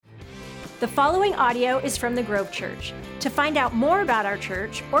The following audio is from the Grove Church. To find out more about our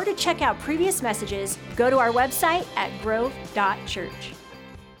church or to check out previous messages, go to our website at grove.church.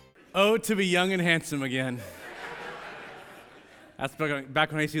 Oh, to be young and handsome again. That's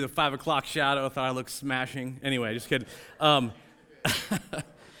back when I see the 5 o'clock shadow, I thought I looked smashing. Anyway, just kidding.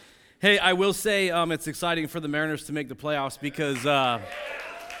 Hey, I will say it's exciting for the Mariners to make the playoffs because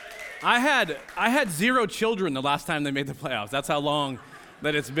I had 0 children the last time they made the playoffs. That's how long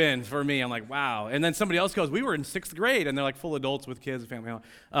that it's been for me. I'm like, wow. And then somebody else goes, we were in 6th grade, and they're like full adults with kids and family.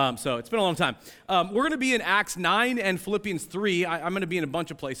 So it's been a long time. We're going to be in Acts 9 and Philippians 3. I'm going to be in a bunch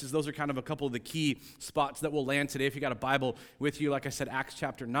of places. Those are kind of a couple of the key spots that we'll land today. If you got a Bible with you, like I said, Acts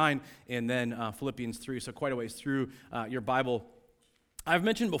chapter 9 and then Philippians 3. So quite a ways through your Bible. I've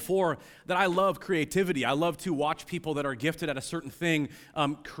mentioned before that I love creativity. I love to watch people that are gifted at a certain thing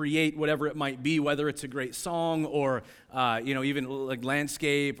create whatever it might be, whether it's a great song or even like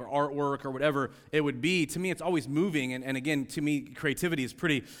landscape or artwork or whatever it would be. To me, it's always moving, and again, to me, creativity is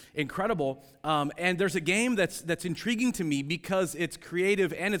pretty incredible. And there's a game that's intriguing to me because it's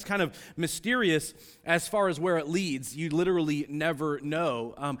creative and it's kind of mysterious as far as where it leads. You literally never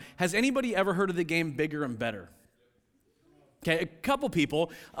know. Has anybody ever heard of the game Bigger and Better? Okay, a couple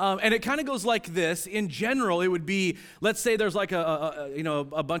people, and it kind of goes like this. In general, it would be, let's say there's like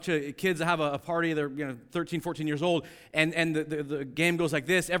a bunch of kids that have a party, they're 13, 14 years old, and the game goes like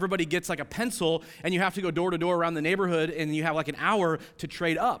this. Everybody gets like a pencil, and you have to go door to door around the neighborhood, and you have like an hour to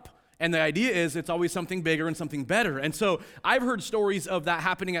trade up. And the idea is it's always something bigger and something better. And so I've heard stories of that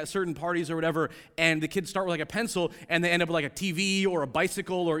happening at certain parties or whatever, and the kids start with like a pencil, and they end up with like a TV or a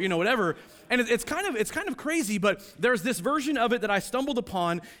bicycle or whatever. And it's kind of crazy, but there's this version of it that I stumbled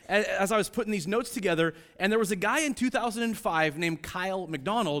upon as I was putting these notes together, and there was a guy in 2005 named Kyle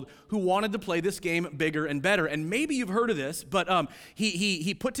McDonald who wanted to play this game Bigger and Better. And maybe you've heard of this, but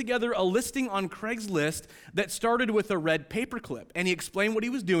he put together a listing on Craigslist that started with a red paperclip, and he explained what he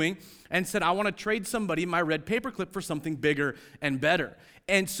was doing and said, I want to trade somebody my red paperclip for something bigger and better.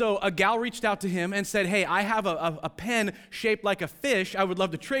 And so a gal reached out to him and said, hey, I have a pen shaped like a fish. I would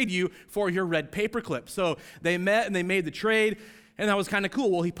love to trade you for your red paperclip. So they met and they made the trade, and that was kind of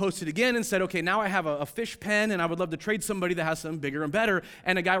cool. Well, he posted again and said, okay, now I have a fish pen, and I would love to trade somebody that has something bigger and better.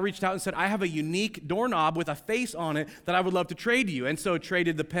 And a guy reached out and said, I have a unique doorknob with a face on it that I would love to trade you. And so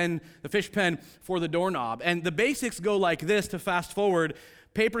traded the fish pen for the doorknob. And the basics go like this to fast forward: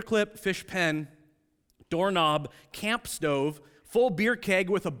 paperclip, fish pen, doorknob, camp stove, full beer keg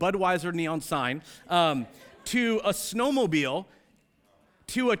with a Budweiser neon sign, to a snowmobile,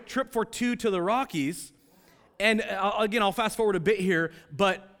 to a trip for 2 to the Rockies. And again, I'll fast forward a bit here,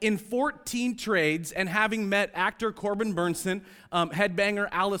 but in 14 trades, and having met actor Corbin Burnson, headbanger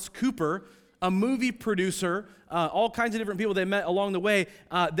Alice Cooper, a movie producer, all kinds of different people they met along the way,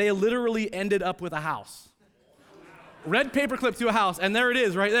 they literally ended up with a house. Red paperclip to a house, and there it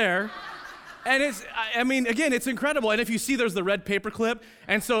is right there. And it's incredible. And if you see, there's the red paperclip.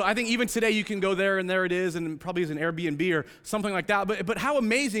 And so I think even today you can go there, and there it is, and probably is an Airbnb or something like that. But how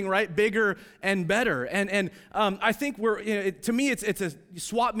amazing, right? Bigger and better. And I think to me, it's a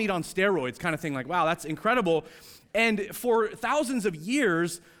swap meet on steroids kind of thing. Like, wow, that's incredible. And for thousands of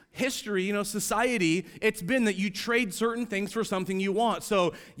years, history, society, it's been that you trade certain things for something you want.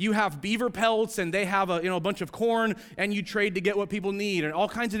 So you have beaver pelts, and they have a bunch of corn, and you trade to get what people need, and all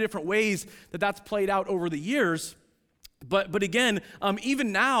kinds of different ways that's played out over the years. But again,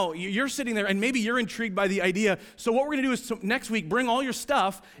 even now, you're sitting there, and maybe you're intrigued by the idea. So what we're going to do is next week, bring all your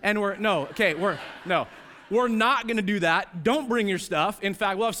stuff, and we're not going to do that. Don't bring your stuff. In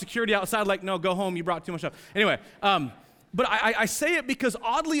fact, we'll have security outside like, no, go home, you brought too much stuff. Anyway, but I say it because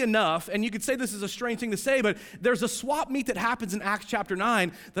oddly enough, and you could say this is a strange thing to say, but there's a swap meet that happens in Acts chapter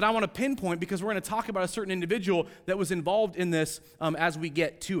 9 that I want to pinpoint because we're going to talk about a certain individual that was involved in this as we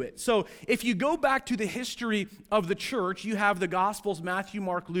get to it. So if you go back to the history of the church, you have the Gospels, Matthew,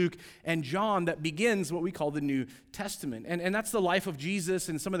 Mark, Luke, and John, that begins what we call the New Testament. And that's the life of Jesus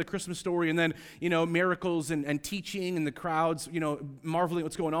and some of the Christmas story, and then, miracles and teaching and the crowds, marveling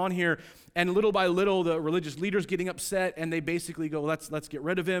what's going on here. And little by little, the religious leaders getting upset, and they basically go, let's get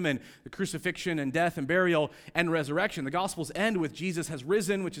rid of him, and the crucifixion and death and burial and resurrection. The Gospels end with Jesus has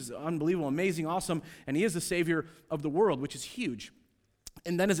risen, which is unbelievable, amazing, awesome, and he is the Savior of the world, which is huge.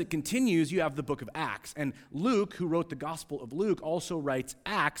 And then as it continues, you have the book of Acts. And Luke, who wrote the Gospel of Luke, also writes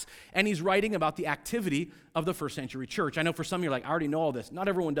Acts, and he's writing about the activity of the first century church. I know for some of you, I already know all this. Not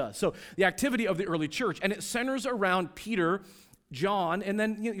everyone does. So the activity of the early church, and it centers around Peter, John, and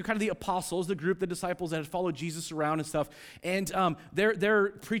then kind of the apostles, the group, the disciples that had followed Jesus around and stuff. And they're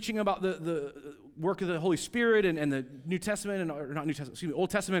preaching about the work of the Holy Spirit and the New Testament, or not New Testament, excuse me, Old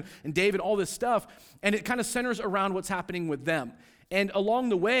Testament and David, all this stuff, and it kind of centers around what's happening with them. And along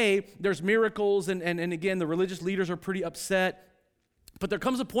the way, there's miracles, and again, the religious leaders are pretty upset. But there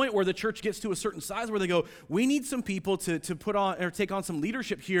comes a point where the church gets to a certain size where they go, we need some people to put on or take on some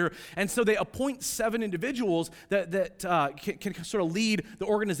leadership here. And so they appoint 7 individuals that can sort of lead the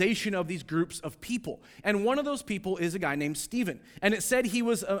organization of these groups of people. And one of those people is a guy named Stephen. And it said he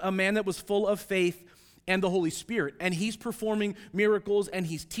was a man that was full of faith and the Holy Spirit. And he's performing miracles and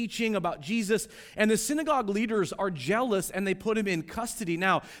he's teaching about Jesus. And the synagogue leaders are jealous and they put him in custody.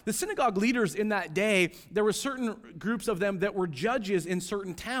 Now, the synagogue leaders in that day, there were certain groups of them that were judges in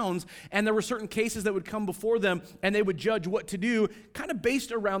certain towns, and there were certain cases that would come before them and they would judge what to do, kind of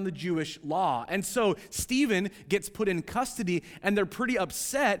based around the Jewish law. And so Stephen gets put in custody and they're pretty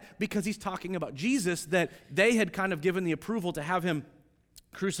upset because he's talking about Jesus, that they had kind of given the approval to have him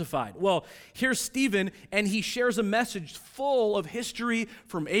crucified. Well, here's Stephen, and he shares a message full of history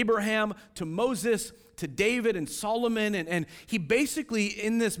from Abraham to Moses to David and Solomon, and he basically,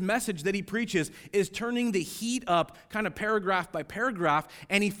 in this message that he preaches, is turning the heat up kind of paragraph by paragraph,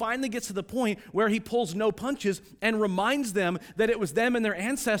 and he finally gets to the point where he pulls no punches and reminds them that it was them and their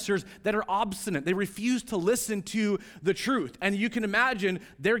ancestors that are obstinate. They refuse to listen to the truth. And you can imagine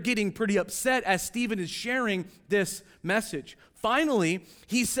they're getting pretty upset as Stephen is sharing this message. Finally,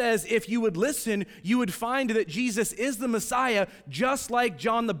 he says, if you would listen, you would find that Jesus is the Messiah, just like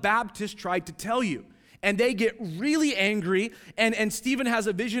John the Baptist tried to tell you. And they get really angry, and Stephen has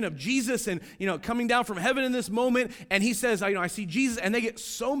a vision of Jesus and, coming down from heaven in this moment, and he says, I see Jesus, and they get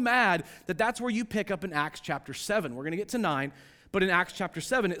so mad that that's where you pick up in Acts chapter 7. We're going to get to 9, but in Acts chapter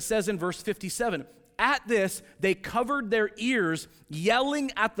 7, it says in verse 57, at this, they covered their ears,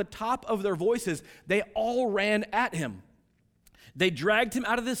 yelling at the top of their voices. They all ran at him. They dragged him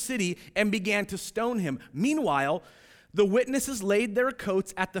out of the city and began to stone him. Meanwhile, the witnesses laid their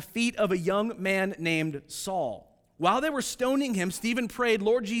coats at the feet of a young man named Saul. While they were stoning him, Stephen prayed,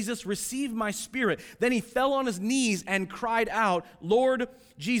 Lord Jesus, receive my spirit. Then he fell on his knees and cried out, Lord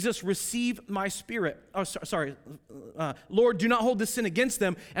Jesus, receive my spirit. Lord, do not hold this sin against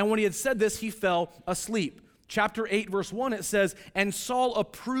them. And when he had said this, he fell asleep. Chapter 8, verse 1, it says, and Saul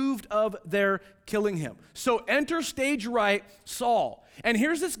approved of their killing him. So enter stage right, Saul. And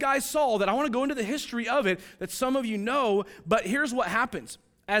here's this guy, Saul, that I want to go into the history of it, that some of you know, but here's what happens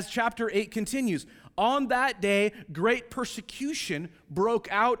as chapter 8 continues. On that day, great persecution broke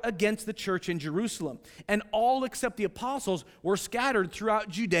out against the church in Jerusalem, and all except the apostles were scattered throughout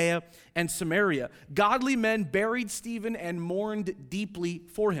Judea and Samaria. Godly men buried Stephen and mourned deeply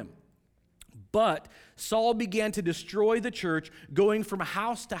for him. But Saul began to destroy the church, going from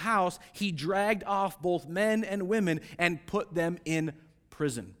house to house. He dragged off both men and women and put them in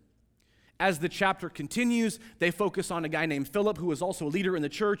prison. As the chapter continues, they focus on a guy named Philip, who was also a leader in the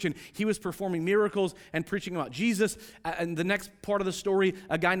church, and he was performing miracles and preaching about Jesus. And the next part of the story,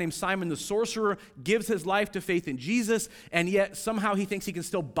 a guy named Simon the sorcerer gives his life to faith in Jesus, and yet somehow he thinks he can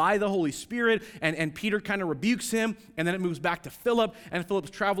still buy the Holy Spirit, and Peter kind of rebukes him, and then it moves back to Philip, and Philip's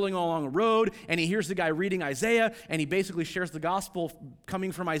traveling along a road, and he hears the guy reading Isaiah, and he basically shares the gospel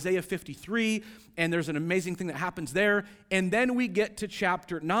coming from Isaiah 53, and there's an amazing thing that happens there. And then we get to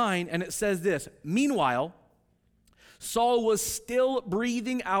chapter 9, and it says this, meanwhile, Saul was still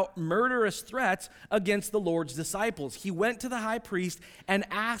breathing out murderous threats against the Lord's disciples. He went to the high priest and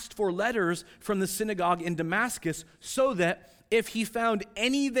asked for letters from the synagogue in Damascus so that if he found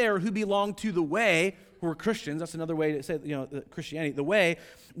any there who belonged to the way, who were Christians, that's another way to say, Christianity, the way,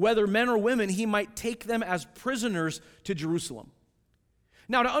 whether men or women, he might take them as prisoners to Jerusalem.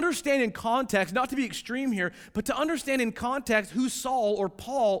 Now, to understand in context, not to be extreme here, but to understand in context who Saul or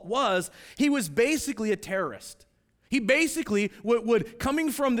Paul was, he was basically a terrorist. He basically would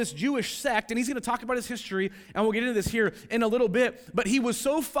coming from this Jewish sect, and he's going to talk about his history, and we'll get into this here in a little bit, but he was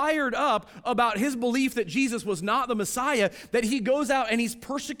so fired up about his belief that Jesus was not the Messiah that he goes out and he's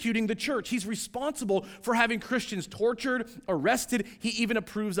persecuting the church. He's responsible for having Christians tortured, arrested. He even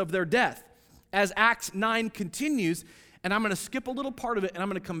approves of their death. As Acts 9 continues, and I'm going to skip a little part of it, and I'm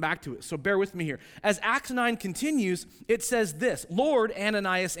going to come back to it. So bear with me here. As Acts 9 continues, it says this, Lord,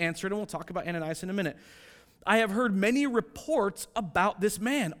 Ananias answered, and we'll talk about Ananias in a minute. I have heard many reports about this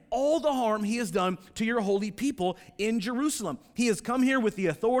man, all the harm he has done to your holy people in Jerusalem. He has come here with the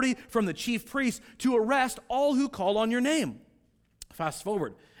authority from the chief priests to arrest all who call on your name. Fast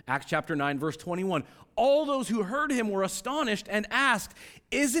forward, Acts chapter 9, verse 21. All those who heard him were astonished and asked,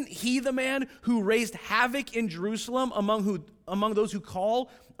 isn't he the man who raised havoc in Jerusalem among those who call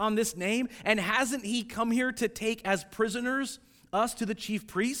on this name? And hasn't he come here to take as prisoners us to the chief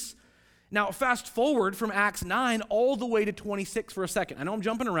priests? Now, fast forward from Acts 9 all the way to 26 for a second. I know I'm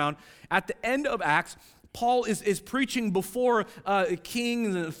jumping around. At the end of Acts, Paul is preaching before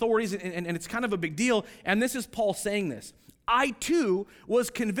kings and authorities, and it's kind of a big deal. And this is Paul saying this. I, too, was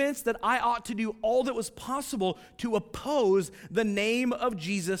convinced that I ought to do all that was possible to oppose the name of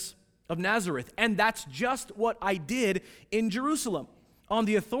Jesus of Nazareth. And that's just what I did in Jerusalem. On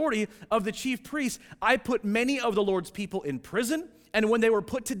the authority of the chief priests, I put many of the Lord's people in prison, and when they were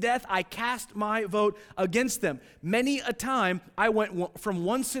put to death, I cast my vote against them. Many a time, I went from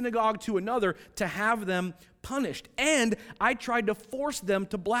one synagogue to another to have them punished, and I tried to force them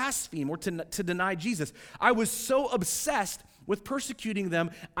to blaspheme or to deny Jesus. I was so obsessed with persecuting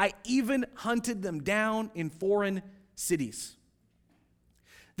them, I even hunted them down in foreign cities.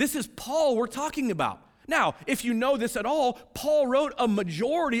 This is Paul we're talking about. Now, if you know this at all, Paul wrote a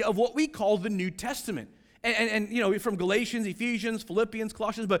majority of what we call the New Testament. And you know, from Galatians, Ephesians, Philippians,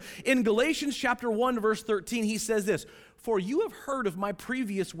 Colossians, but in Galatians chapter 1, verse 13, he says this, "For you have heard of my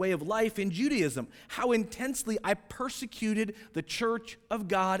previous way of life in Judaism, how intensely I persecuted the church of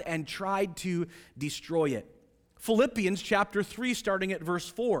God and tried to destroy it." Philippians chapter 3, starting at verse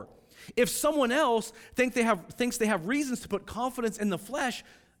 4. "If someone else thinks they have reasons to put confidence in the flesh,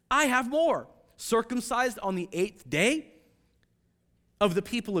 I have more. Circumcised on the 8th day, of the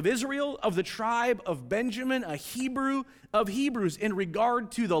people of Israel, of the tribe of Benjamin, a Hebrew of Hebrews, in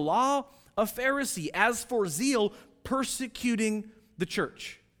regard to the law, a Pharisee, as for zeal, persecuting the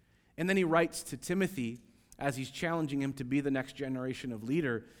church." And then he writes to Timothy as he's challenging him to be the next generation of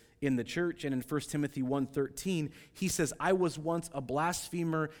leader in the church. And in 1 Timothy 1:13, he says, "I was once a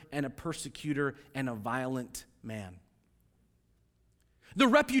blasphemer and a persecutor and a violent man." The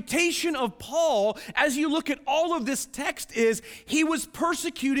reputation of Paul, as you look at all of this text, is he was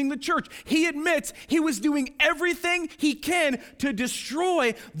persecuting the church. He admits he was doing everything he can to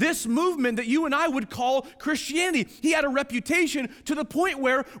destroy this movement that you and I would call Christianity. He had a reputation to the point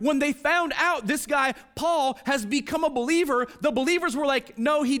where when they found out this guy, Paul, has become a believer, the believers were like,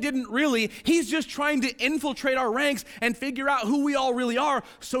 no, he didn't really. He's just trying to infiltrate our ranks and figure out who we all really are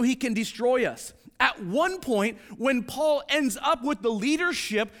so he can destroy us. At one point, when Paul ends up with the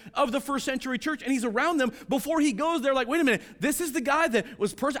leadership of the first century church and he's around them, before he goes, they're like, wait a minute, this is the guy that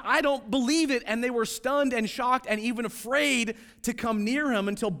was I don't believe it. And they were stunned and shocked and even afraid to come near him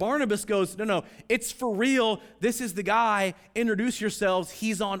until Barnabas goes, no, it's for real. This is the guy. Introduce yourselves.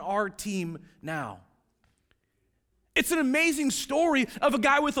 He's on our team now. It's an amazing story of a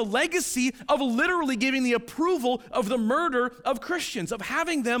guy with a legacy of literally giving the approval of the murder of Christians, of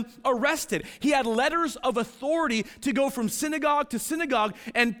having them arrested. He had letters of authority to go from synagogue to synagogue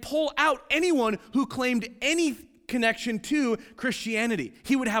and pull out anyone who claimed any connection to Christianity.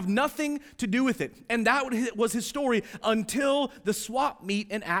 He would have nothing to do with it. And that was his story until the swap meet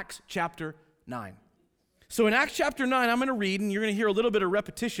in Acts chapter 9. So in Acts chapter 9, I'm going to read, and you're going to hear a little bit of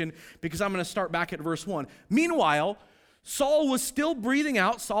repetition because I'm going to start back at verse 1. "Meanwhile, Saul was still breathing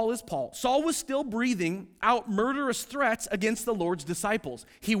out," Saul is Paul. "Saul was still breathing out murderous threats against the Lord's disciples.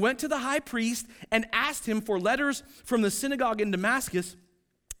 He went to the high priest and asked him for letters from the synagogue in Damascus,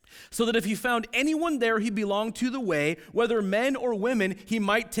 so that if he found anyone there he belonged to the way, whether men or women, he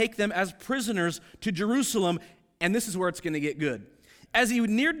might take them as prisoners to Jerusalem." And this is where it's going to get good. "As he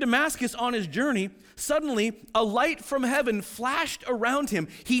neared Damascus on his journey, suddenly a light from heaven flashed around him.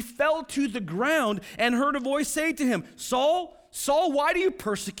 He fell to the ground and heard a voice say to him, 'Saul, Saul, why do you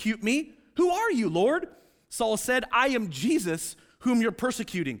persecute me? Who are you, Lord?' Saul said, 'I am Jesus, whom you're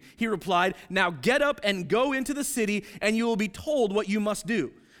persecuting.' He replied, 'Now get up and go into the city, and you will be told what you must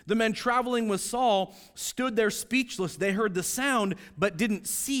do.' The men traveling with Saul stood there speechless. They heard the sound, but didn't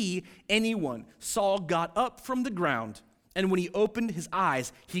see anyone. Saul got up from the ground, and when he opened his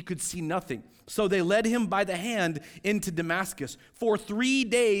eyes, he could see nothing. So they led him by the hand into Damascus. For 3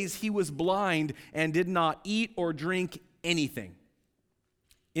 days he was blind and did not eat or drink anything.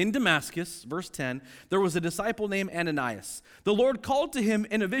 In Damascus," verse 10, "there was a disciple named Ananias. The Lord called to him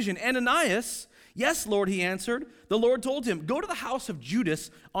in a vision, 'Ananias?' 'Yes, Lord,' he answered. The Lord told him, 'Go to the house of Judas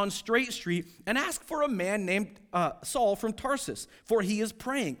on Straight Street and ask for a man named Saul from Tarsus, for he is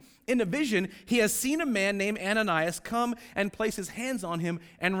praying. In a vision, he has seen a man named Ananias come and place his hands on him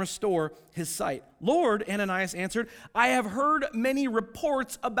and restore his sight.' 'Lord,' Ananias answered, 'I have heard many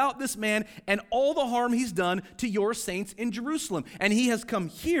reports about this man and all the harm he's done to your saints in Jerusalem. And he has come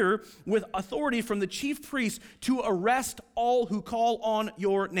here with authority from the chief priests to arrest all who call on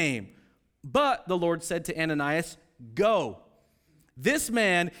your name.' But the Lord said to Ananias, 'Go. This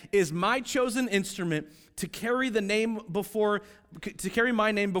man is my chosen instrument to carry my name before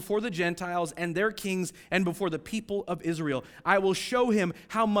the Gentiles and their kings and before the people of Israel. I will show him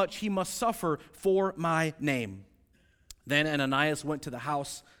how much he must suffer for my name." Then Ananias went to the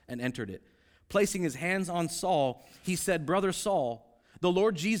house and entered it. Placing his hands on Saul, he said, "Brother Saul, the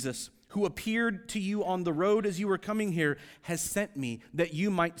Lord Jesus, who appeared to you on the road as you were coming here, has sent me that you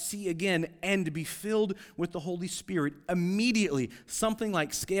might see again and be filled with the Holy Spirit." Immediately, something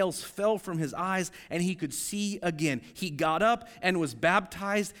like scales fell from his eyes and he could see again. He got up and was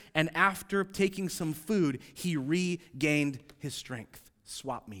baptized, and after taking some food, he regained his strength.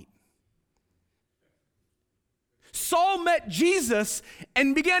 Swap meet. Saul met Jesus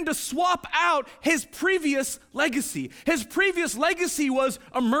and began to swap out his previous legacy. His previous legacy was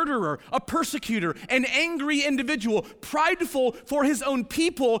a murderer, a persecutor, an angry individual, prideful for his own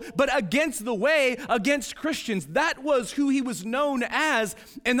people, but against the way, against Christians. That was who he was known as.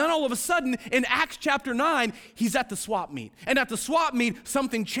 And then all of a sudden, in Acts chapter 9, he's at the swap meet. And at the swap meet,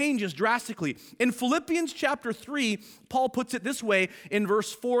 something changes drastically. In Philippians chapter 3, Paul puts it this way in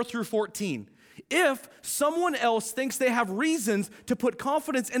verse 4 through 14. "If someone else thinks they have reasons to put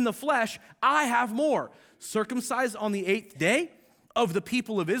confidence in the flesh, I have more. Circumcised on the 8th day, of the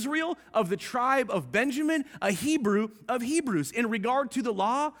people of Israel, of the tribe of Benjamin, a Hebrew of Hebrews. In regard to the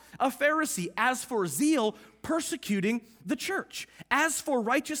law, a Pharisee. As for zeal, persecuting the church. As for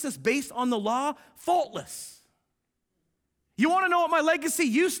righteousness based on the law, faultless." You want to know what my legacy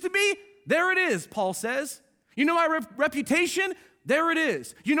used to be? There it is, Paul says. You know my reputation? There it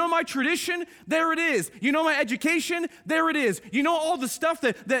is. You know my tradition? There it is. You know my education? There it is. You know all the stuff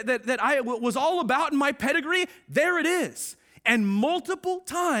that I was all about in my pedigree? There it is. And multiple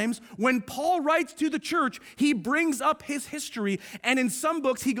times when Paul writes to the church, he brings up his history, and in some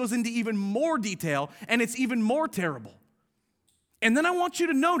books he goes into even more detail, and it's even more terrible. And then I want you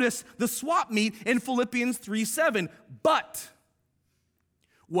to notice the swap meet in Philippians 3:7. "But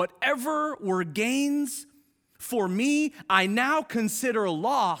whatever were gains for me, I now consider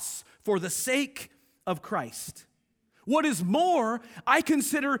loss for the sake of Christ. What is more, I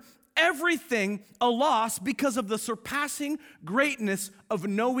consider everything a loss because of the surpassing greatness of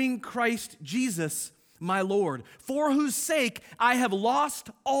knowing Christ Jesus, my Lord, for whose sake I have lost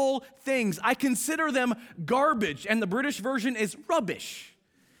all things. I consider them garbage." And the British version is rubbish.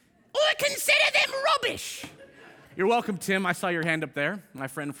 I consider them rubbish. You're welcome, Tim. I saw your hand up there, my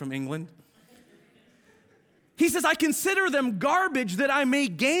friend from England. He says, "I consider them garbage that I may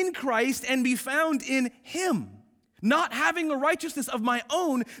gain Christ and be found in him, not having a righteousness of my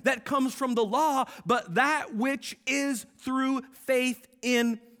own that comes from the law, but that which is through faith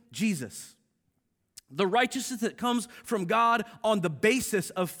in Jesus. The righteousness that comes from God on the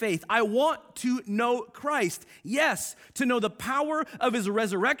basis of faith. I want to know Christ. Yes, to know the power of his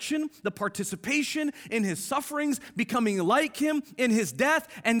resurrection, the participation in his sufferings, becoming like him in his death,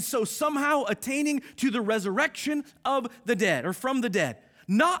 and so somehow attaining to the resurrection of the dead, or from the dead.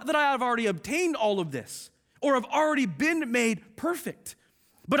 Not that I have already obtained all of this, or have already been made perfect,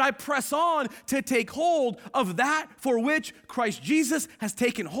 but I press on to take hold of that for which Christ Jesus has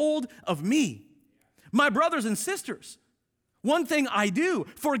taken hold of me. My brothers and sisters, one thing I do,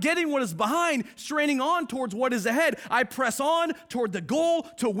 forgetting what is behind, straining on towards what is ahead, I press on toward the goal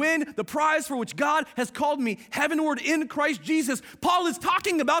to win the prize for which God has called me heavenward in Christ Jesus." Paul is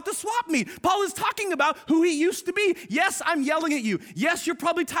talking about the swap meet. Paul is talking about who he used to be. Yes, I'm yelling at you. Yes, you're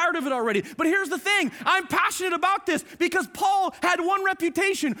probably tired of it already. But here's the thing. I'm passionate about this because Paul had one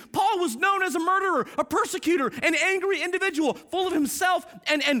reputation. Paul was known as a murderer, a persecutor, an angry individual, full of himself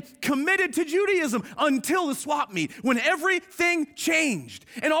and committed to Judaism until the swap meet, when everything changed.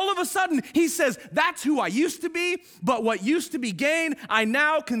 And all of a sudden, he says, that's who I used to be, but what used to be gain, I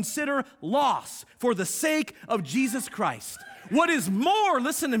now consider loss for the sake of Jesus Christ. What is more,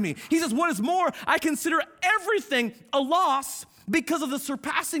 listen to me, he says, what is more, I consider everything a loss because of the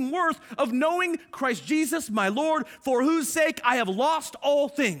surpassing worth of knowing Christ Jesus, my Lord, for whose sake I have lost all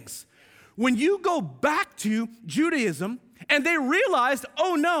things. When you go back to Judaism, and they realized,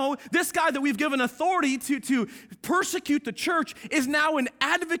 oh no, this guy that we've given authority to persecute the church is now an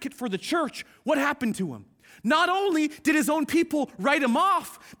advocate for the church. What happened to him? Not only did his own people write him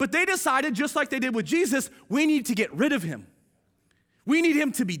off, but they decided, just like they did with Jesus, we need to get rid of him. We need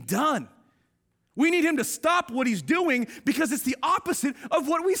him to be done. We need him to stop what he's doing because it's the opposite of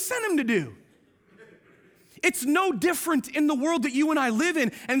what we sent him to do. It's no different in the world that you and I live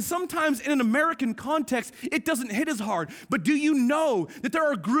in, and sometimes in an American context, it doesn't hit as hard. But do you know that there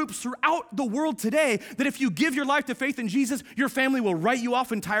are groups throughout the world today that if you give your life to faith in Jesus, your family will write you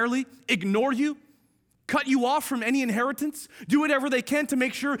off entirely, ignore you, cut you off from any inheritance, do whatever they can to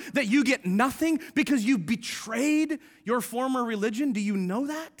make sure that you get nothing because you betrayed your former religion. Do you know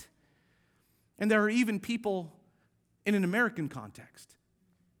that? And there are even people in an American context,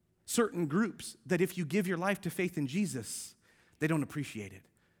 certain groups that if you give your life to faith in Jesus, they don't appreciate it.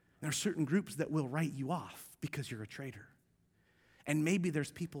 There are certain groups that will write you off because you're a traitor. And maybe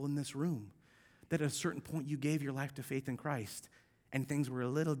there's people in this room that at a certain point you gave your life to faith in Christ and things were a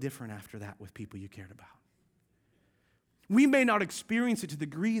little different after that with people you cared about. We may not experience it to the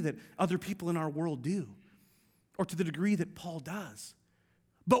degree that other people in our world do or to the degree that Paul does.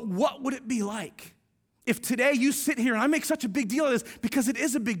 But what would it be like if today you sit here, and I make such a big deal of this because it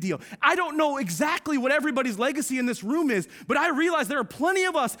is a big deal. I don't know exactly what everybody's legacy in this room is, but I realize there are plenty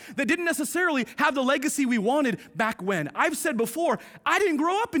of us that didn't necessarily have the legacy we wanted back when. I've said before, I didn't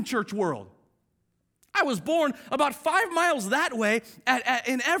grow up in church world. I was born about 5 miles that way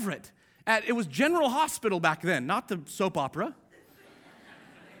in Everett. It was General Hospital back then, not the soap opera.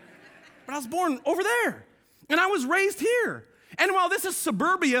 But I was born over there, and I was raised here. And while this is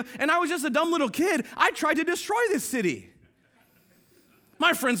suburbia and I was just a dumb little kid, I tried to destroy this city.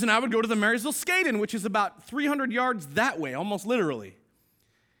 My friends and I would go to the Marysville Skate-In, which is about 300 yards that way, almost literally.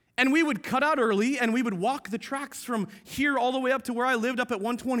 And we would cut out early and we would walk the tracks from here all the way up to where I lived up at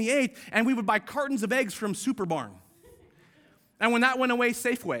 128, and we would buy cartons of eggs from Super Barn. And when that went away,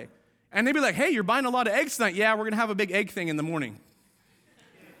 Safeway. And they'd be like, hey, you're buying a lot of eggs tonight. Yeah, we're going to have a big egg thing in the morning.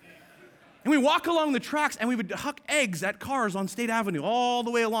 And we walk along the tracks, and we would huck eggs at cars on State Avenue all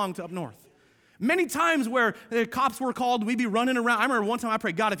the way along to up north. Many times where the cops were called, we'd be running around. I remember one time I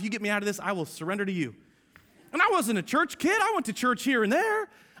prayed, God, if you get me out of this, I will surrender to you. And I wasn't a church kid. I went to church here and there.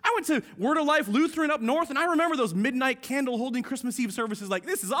 I went to Word of Life Lutheran up north, and I remember those midnight candle-holding Christmas Eve services like,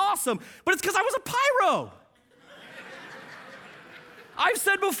 this is awesome. But it's because I was a pyro. I've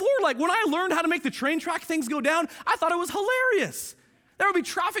said before, like when I learned how to make the train track things go down, I thought it was hilarious. There would be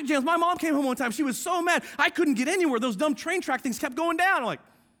traffic jams. My mom came home one time. She was so mad. I couldn't get anywhere. Those dumb train track things kept going down. I'm like,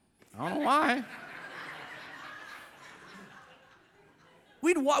 I don't know why.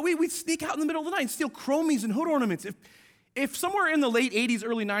 We'd sneak out in the middle of the night and steal chromies and hood ornaments. If somewhere in the late 80s,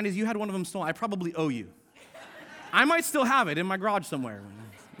 early 90s, you had one of them stolen, I probably owe you. I might still have it in my garage somewhere.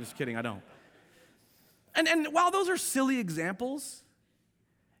 Just kidding, I don't. And while those are silly examples,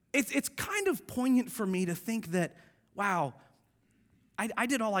 it's kind of poignant for me to think that, wow, I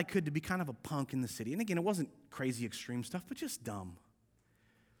did all I could to be kind of a punk in the city. And again, it wasn't crazy extreme stuff, but just dumb.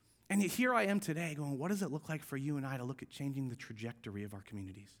 And yet here I am today going, what does it look like for you and I to look at changing the trajectory of our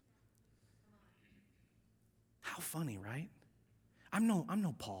communities? How funny, right? I'm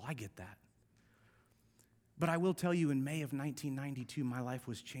no Paul, I get that. But I will tell you, in May of 1992, my life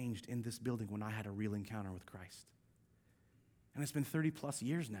was changed in this building when I had a real encounter with Christ. And it's been 30 plus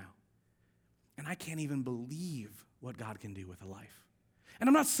years now. And I can't even believe what God can do with a life. And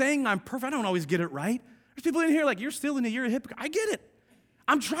I'm not saying I'm perfect. I don't always get it right. There's people in here like, you're still in you're a hypocrite. I get it.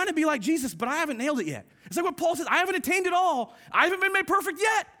 I'm trying to be like Jesus, but I haven't nailed it yet. It's like what Paul says, I haven't attained it all. I haven't been made perfect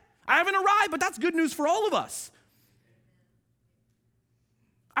yet. I haven't arrived, but that's good news for all of us.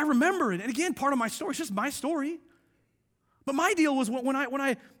 I remember it. And again, part of my story, it's just my story. But my deal was when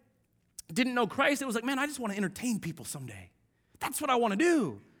I didn't know Christ, it was like, man, I just want to entertain people someday. That's what I want to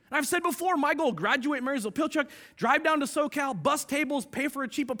do. And I've said before, my goal, graduate Marysville Pilchuck, drive down to SoCal, bus tables, pay for a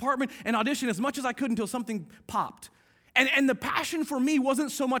cheap apartment, and audition as much as I could until something popped. And the passion for me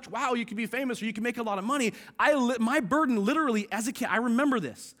wasn't so much, wow, you can be famous or you can make a lot of money. My burden literally, as a kid, I remember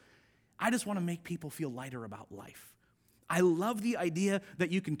this. I just want to make people feel lighter about life. I love the idea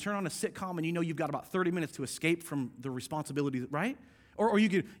that you can turn on a sitcom and you know you've got about 30 minutes to escape from the responsibility, right? Or you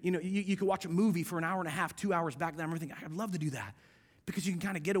could, you could watch a movie for an hour and a half, 2 hours back then. Everything. I'd love to do that. Because you can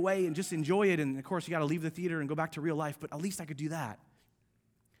kind of get away and just enjoy it. And of course, you got to leave the theater and go back to real life. But at least I could do that.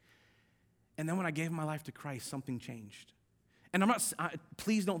 And then when I gave my life to Christ, something changed. And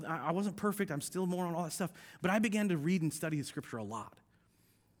please don't, I wasn't perfect. I'm still more on all that stuff. But I began to read and study the scripture a lot.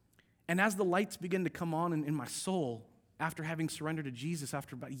 And as the lights began to come on in my soul, after having surrendered to Jesus,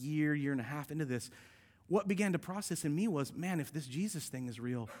 after about a year and a half into this, what began to process in me was, man, if this Jesus thing is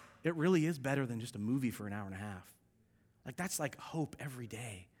real, it really is better than just a movie for an hour and a half. Like, that's like hope every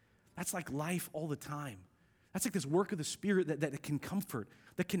day. That's like life all the time. That's like this work of the Spirit that can comfort,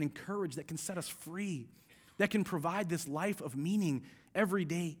 that can encourage, that can set us free, that can provide this life of meaning every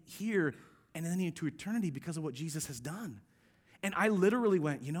day here and then into eternity because of what Jesus has done. And I literally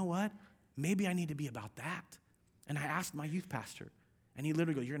went, you know what? Maybe I need to be about that. And I asked my youth pastor, and he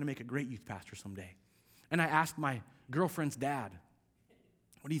literally goes, you're going to make a great youth pastor someday. And I asked my girlfriend's dad,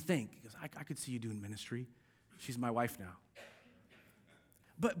 what do you think? He goes, I could see you doing ministry. She's my wife now.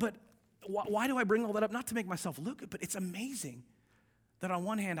 But why do I bring all that up? Not to make myself look good, but it's amazing that on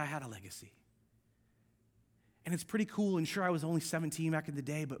one hand I had a legacy. And it's pretty cool, and sure, I was only 17 back in the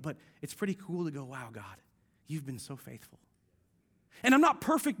day, but it's pretty cool to go, wow, God, you've been so faithful. And I'm not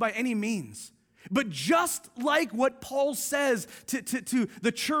perfect by any means, but just like what Paul says to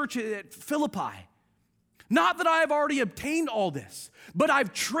the church at Philippi, not that I have already obtained all this, but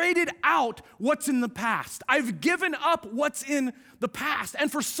I've traded out what's in the past. I've given up what's in the past.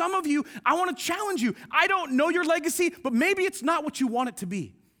 And for some of you, I want to challenge you. I don't know your legacy, but maybe it's not what you want it to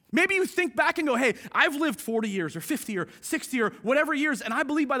be. Maybe you think back and go, hey, I've lived 40 years or 50 or 60 or whatever years, and I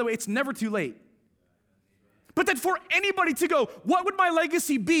believe, by the way, it's never too late. But that for anybody to go, what would my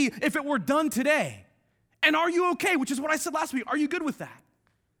legacy be if it were done today? And are you okay? Which is what I said last week. Are you good with that?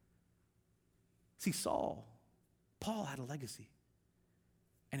 See, Paul had a legacy,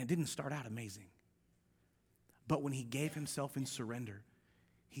 and it didn't start out amazing. But when he gave himself in surrender,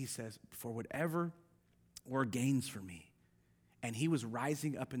 he says, for whatever were gains for me, and he was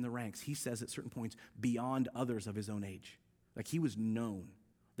rising up in the ranks, he says at certain points, beyond others of his own age. Like he was known.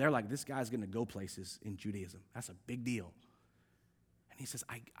 They're like, this guy's going to go places in Judaism. That's a big deal. And he says,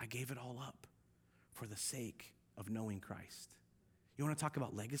 I gave it all up for the sake of knowing Christ. You want to talk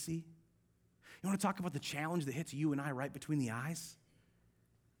about legacy? You want to talk about the challenge that hits you and I right between the eyes?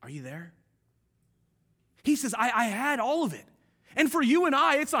 Are you there? He says, I had all of it. And for you and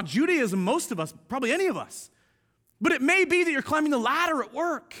I, it's not Judaism, most of us, probably any of us. But it may be that you're climbing the ladder at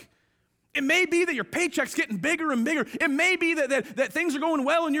work. It may be that your paycheck's getting bigger and bigger. It may be that things are going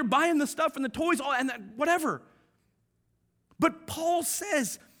well and you're buying the stuff and the toys and whatever. But Paul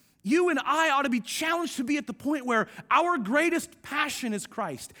says you and I ought to be challenged to be at the point where our greatest passion is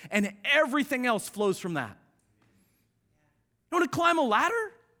Christ and everything else flows from that. You want to climb a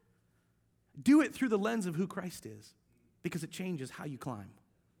ladder? Do it through the lens of who Christ is, because it changes how you climb.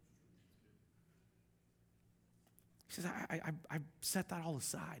 He says, I set that all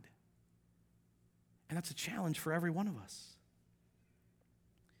aside. And that's a challenge for every one of us.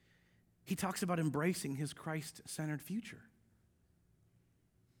 He talks about embracing his Christ-centered future.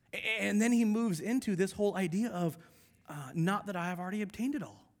 And then he moves into this whole idea of not that I have already obtained it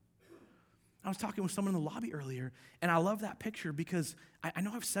all. I was talking with someone in the lobby earlier, and I love that picture because I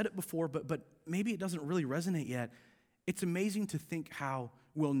know I've said it before, but maybe it doesn't really resonate yet. It's amazing to think how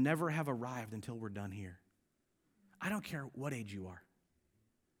we'll never have arrived until we're done here. I don't care what age you are.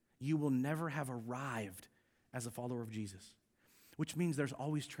 You will never have arrived as a follower of Jesus, which means there's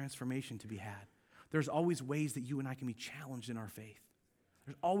always transformation to be had. There's always ways that you and I can be challenged in our faith.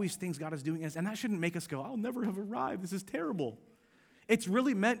 There's always things God is doing, and that shouldn't make us go, I'll never have arrived. This is terrible. It's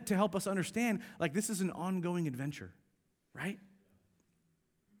really meant to help us understand, like, this is an ongoing adventure, right?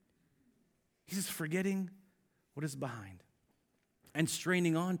 He says, forgetting what is behind and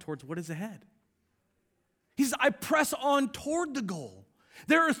straining on towards what is ahead. He says, I press on toward the goal.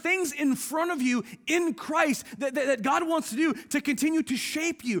 There are things in front of you in Christ that God wants to do to continue to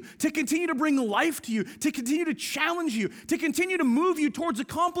shape you, to continue to bring life to you, to continue to challenge you, to continue to move you towards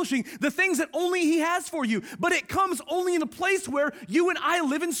accomplishing the things that only He has for you. But it comes only in a place where you and I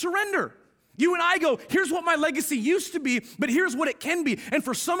live in surrender. You and I go, here's what my legacy used to be, but here's what it can be. And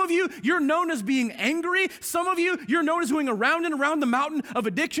for some of you, you're known as being angry. Some of you, you're known as going around and around the mountain of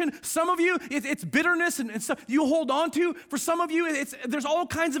addiction. Some of you, it's bitterness and stuff you hold on to. For some of you, there's all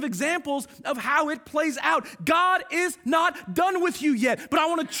kinds of examples of how it plays out. God is not done with you yet, but I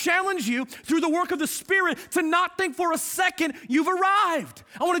want to challenge you through the work of the Spirit to not think for a second you've arrived.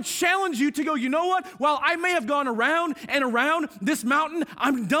 I want to challenge you to go, you know what? While I may have gone around and around this mountain,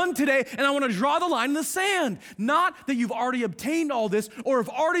 I'm done today, and I want to draw the line in the sand. Not that you've already obtained all this or have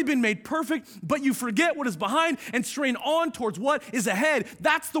already been made perfect, but you forget what is behind and strain on towards what is ahead.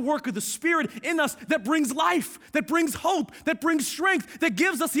 That's the work of the Spirit in us that brings life, that brings hope, that brings strength, that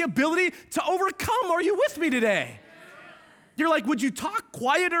gives us the ability to overcome. Are you with me today? You're like, would you talk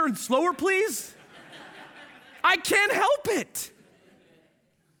quieter and slower, please? I can't help it.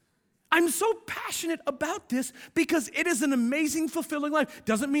 I'm so passionate about this because it is an amazing, fulfilling life.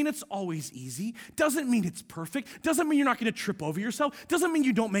 Doesn't mean it's always easy. Doesn't mean it's perfect. Doesn't mean you're not going to trip over yourself. Doesn't mean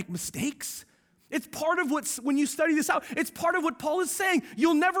you don't make mistakes. It's part of when you study this out, it's part of what Paul is saying.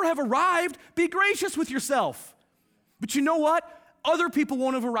 You'll never have arrived. Be gracious with yourself. But you know what? Other people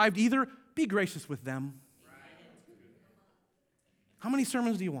won't have arrived either. Be gracious with them. How many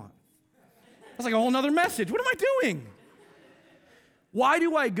sermons do you want? That's like a whole nother message. What am I doing? Why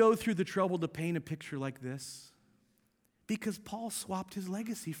do I go through the trouble to paint a picture like this? Because Paul swapped his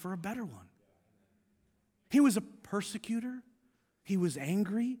legacy for a better one. He was a persecutor, he was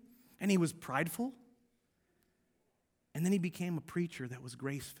angry, and he was prideful. And then he became a preacher that was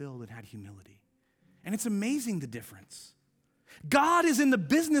grace-filled and had humility. And it's amazing the difference. God is in the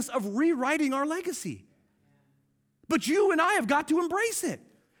business of rewriting our legacy. But you and I have got to embrace it.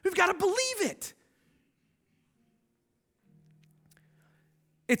 We've got to believe it.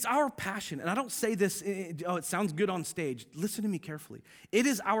 It's our passion, and I don't say this, it sounds good on stage. Listen to me carefully. It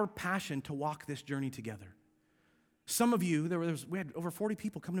is our passion to walk this journey together. Some of you, we had over 40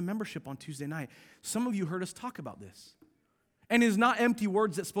 people come to membership on Tuesday night. Some of you heard us talk about this. And it is not empty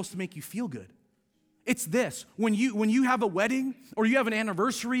words that's supposed to make you feel good. It's this, when you have a wedding, or you have an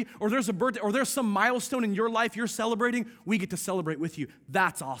anniversary, or there's a birthday, or there's some milestone in your life you're celebrating, we get to celebrate with you.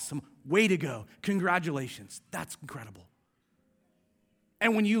 That's awesome. Way to go. Congratulations. That's incredible.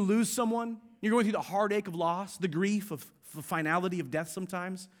 And when you lose someone, you're going through the heartache of loss, the grief of the finality of death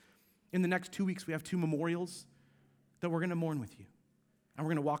sometimes. In the next 2 weeks, we have 2 memorials that we're going to mourn with you. And we're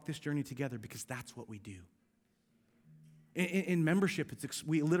going to walk this journey together because that's what we do. In membership,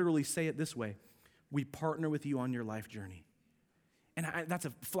 we literally say it this way. We partner with you on your life journey. And that's a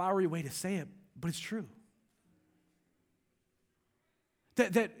flowery way to say it, but it's true.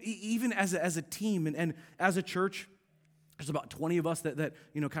 That even as a team and as a church, there's about 20 of us that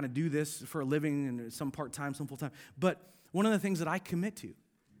kind of do this for a living, and some part-time, some full-time. But one of the things that I commit to,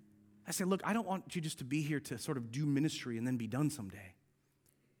 I say, look, I don't want you just to be here to sort of do ministry and then be done someday.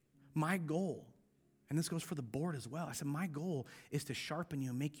 My goal, and this goes for the board as well, I said, my goal is to sharpen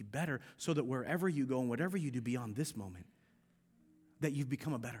you and make you better so that wherever you go and whatever you do beyond this moment, that you've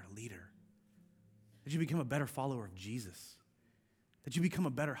become a better leader, that you become a better follower of Jesus, that you become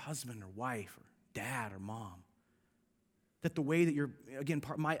a better husband or wife or dad or mom. That the way that you're, again,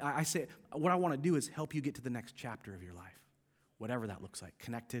 I say, what I want to do is help you get to the next chapter of your life, whatever that looks like,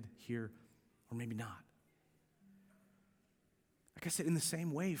 connected here or maybe not. Like I said, in the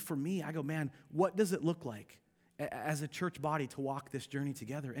same way, for me, I go, man, what does it look like as a church body to walk this journey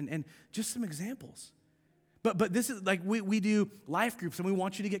together? And just some examples. But this is like we do life groups and we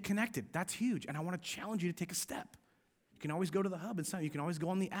want you to get connected. That's huge. And I want to challenge you to take a step. You can always go to the hub and sign. You can always go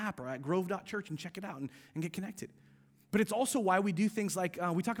on the app or at grove.church and check it out and get connected. But it's also why we do things like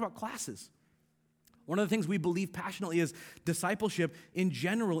we talk about classes. One of the things we believe passionately is discipleship in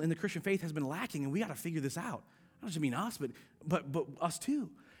general in the Christian faith has been lacking, and we got to figure this out. Not just mean us, but us too.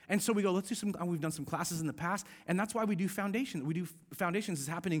 And so we go, let's do some, we've done some classes in the past, and that's why we do foundations. We do foundations is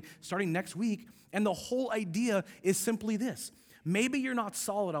happening starting next week, and the whole idea is simply this. Maybe you're not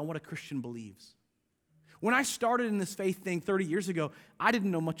solid on what a Christian believes. When I started in this faith thing 30 years ago, I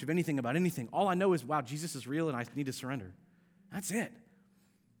didn't know much of anything about anything. All I know is, wow, Jesus is real and I need to surrender. That's it.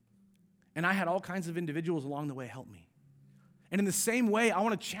 And I had all kinds of individuals along the way help me. And in the same way, I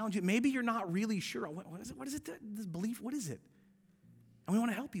want to challenge you. Maybe you're not really sure. What is it, this belief? What is it? And we want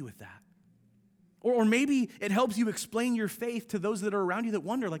to help you with that. Or maybe it helps you explain your faith to those that are around you that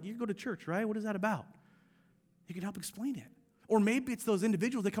wonder, like, you go to church, right? What is that about? You can help explain it. Or maybe it's those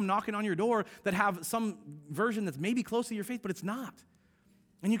individuals that come knocking on your door that have some version that's maybe close to your faith, but it's not.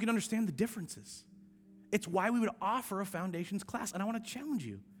 And you can understand the differences. It's why we would offer a foundations class. And I want to challenge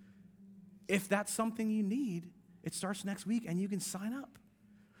you. If that's something you need, it starts next week and you can sign up.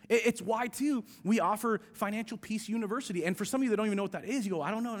 It's why, too, we offer Financial Peace University. And for some of you that don't even know what that is, you go,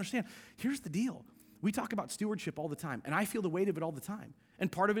 I don't know, understand. Here's the deal. We talk about stewardship all the time, and I feel the weight of it all the time.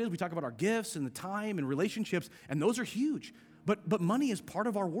 And part of it is we talk about our gifts and the time and relationships, and those are huge. But money is part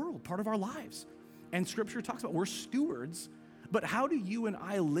of our world, part of our lives. And Scripture talks about we're stewards, but how do you and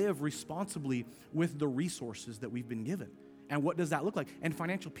I live responsibly with the resources that we've been given? And what does that look like? And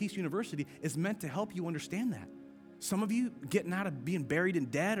Financial Peace University is meant to help you understand that. Some of you getting out of being buried in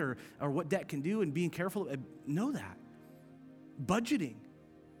debt or what debt can do and being careful, know that. Budgeting.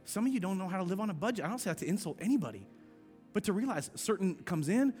 Some of you don't know how to live on a budget. I don't say that to insult anybody, but to realize certain comes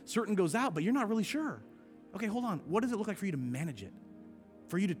in, certain goes out, but you're not really sure. Okay, hold on. What does it look like for you to manage it?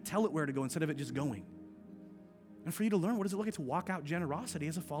 For you to tell it where to go instead of it just going? And for you to learn, what does it look like to walk out generosity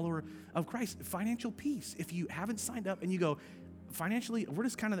as a follower of Christ? Financial peace. If you haven't signed up and you go, financially, we're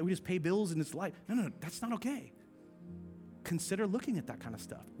just kind of, we just pay bills and it's life. No, that's not okay. Consider looking at that kind of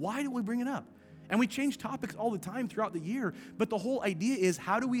stuff. Why do we bring it up? And we change topics all the time throughout the year, but the whole idea is,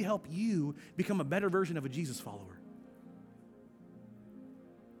 how do we help you become a better version of a Jesus follower?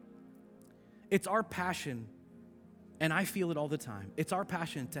 It's our passion, and I feel it all the time. It's our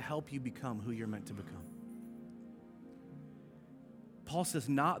passion to help you become who you're meant to become. Paul says,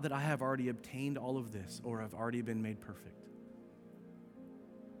 not that I have already obtained all of this or have already been made perfect,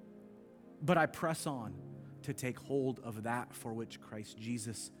 but I press on to take hold of that for which Christ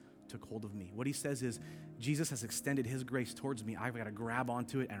Jesus took hold of me. What he says is, Jesus has extended his grace towards me. I've got to grab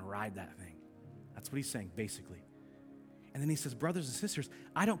onto it and ride that thing. That's what he's saying, basically. And then he says, brothers and sisters,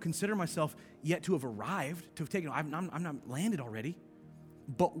 I don't consider myself yet to have arrived, to have taken, I'm not landed already.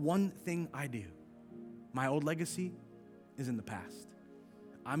 But one thing I do, my old legacy is in the past.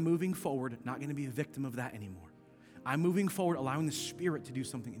 I'm moving forward, not going to be a victim of that anymore. I'm moving forward, allowing the Spirit to do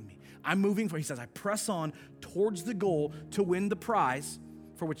something in me. I'm moving forward. He says, I press on towards the goal to win the prize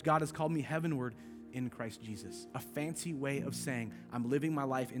for which God has called me heavenward in Christ Jesus. A fancy way of saying I'm living my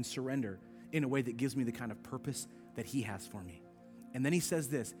life in surrender in a way that gives me the kind of purpose that he has for me. And then he says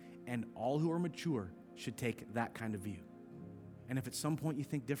this, and all who are mature should take that kind of view. And if at some point you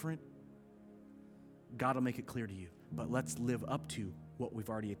think different, God will make it clear to you. But let's live up to what we've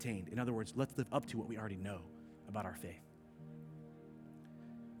already attained. In other words, let's live up to what we already know about our faith.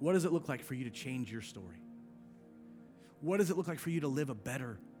 What does it look like for you to change your story? What does it look like for you to live a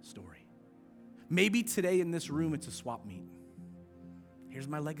better story? Maybe today in this room, it's a swap meet. Here's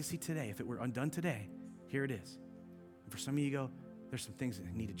my legacy today. If it were undone today, here it is. And for some of you go, there's some things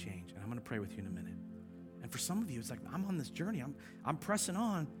that need to change, and I'm going to pray with you in a minute. And for some of you, it's like, I'm on this journey. I'm pressing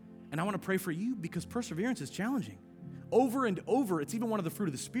on, and I want to pray for you because perseverance is challenging. Over and over, it's even one of the fruit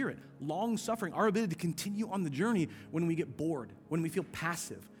of the Spirit, long suffering, our ability to continue on the journey when we get bored, when we feel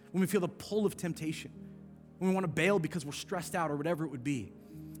passive, when we feel the pull of temptation, when we want to bail because we're stressed out or whatever it would be.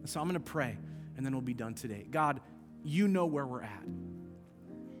 And so I'm going to pray, and then we'll be done today. God, you know where we're at.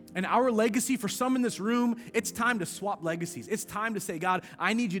 And our legacy, for some in this room, it's time to swap legacies. It's time to say, God,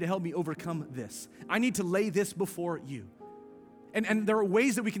 I need you to help me overcome this. I need to lay this before you. And there are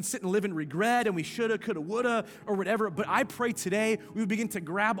ways that we can sit and live in regret, and we shoulda, coulda, woulda, or whatever. But I pray today we would begin to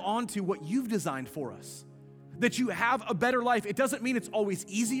grab onto what you've designed for us, that you have a better life. It doesn't mean it's always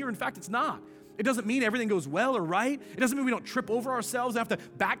easier. In fact, it's not. It doesn't mean everything goes well or right. It doesn't mean we don't trip over ourselves and have to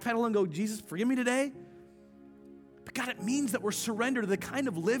backpedal and go, Jesus, forgive me today. But God, it means that we're surrendered to the kind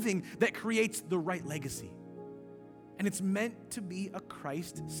of living that creates the right legacy. And it's meant to be a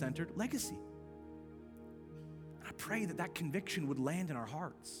Christ-centered legacy. And I pray that that conviction would land in our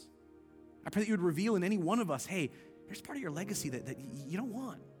hearts. I pray that you would reveal in any one of us, hey, here's part of your legacy that you don't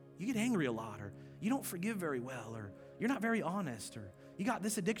want. You get angry a lot, or you don't forgive very well, or you're not very honest, or you got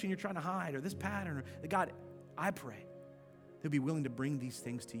this addiction you're trying to hide, or this pattern. Or God, I pray they'll be willing to bring these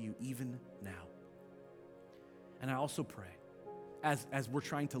things to you even now. And I also pray, as we're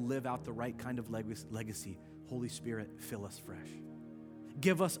trying to live out the right kind of legacy, Holy Spirit, fill us fresh.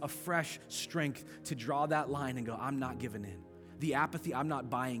 Give us a fresh strength to draw that line and go, I'm not giving in. The apathy, I'm not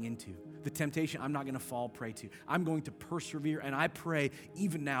buying into. The temptation, I'm not going to fall prey to. I'm going to persevere, and I pray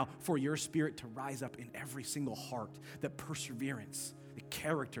even now for your Spirit to rise up in every single heart, that perseverance, the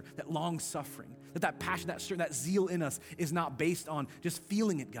character, that long suffering, that passion, that zeal in us is not based on just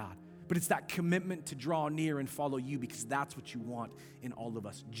feeling it, God, but it's that commitment to draw near and follow you because that's what you want in all of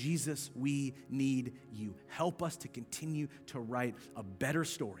us. Jesus, we need you. Help us to continue to write a better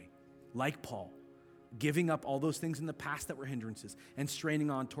story, like Paul, giving up all those things in the past that were hindrances and straining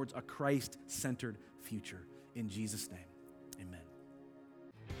on towards a Christ-centered future. In Jesus' name, amen.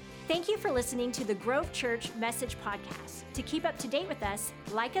 Thank you for listening to the Grove Church Message Podcast. To keep up to date with us,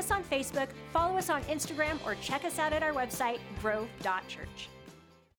 like us on Facebook, follow us on Instagram, or check us out at our website, grove.church.